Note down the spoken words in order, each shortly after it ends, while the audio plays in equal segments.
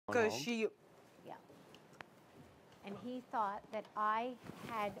Because she. Yeah. And he thought that I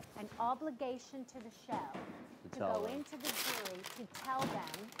had an obligation to the show to go into the jury to tell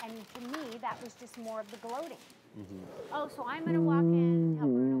them, and to me, that was just more of the gloating. Oh, so I'm going to walk in, tell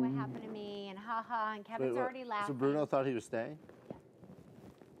Bruno what happened to me, and ha, and Kevin's already laughing. So Bruno thought he was staying? Yeah.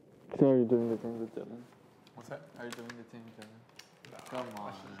 So are you doing the thing with Dylan? What's that? Are you doing the thing with Dylan? No, Come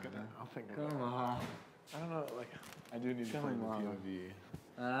on. I'll think Come about it. on. I don't know, like, I do need to play Come the on. POV.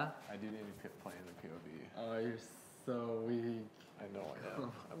 Huh? I do need to play in the POV. Oh, you're so weak. I know I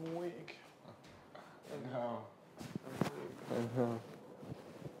am. I'm weak. I know. I'm weak. I know.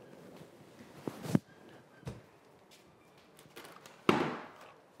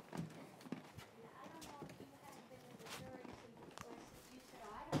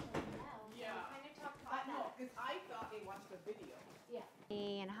 Because I thought they watched the video. Yeah.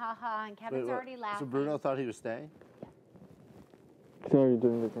 And ha, and Kevin's already laughing. So Bruno thought he was staying? Yeah. So are you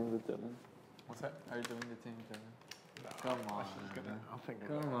doing the thing with Dylan? What's that? Are you doing the thing with Dylan? No, Come on. I'll think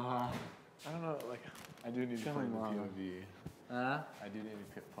about Come it. on. I don't know, like, I do need to play in the Come on. POV. Huh? I do need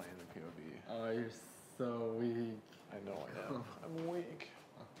to play in the POV. Oh, you're so weak. I know I am. I'm weak.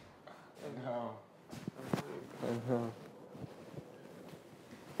 I know. I'm weak. I know.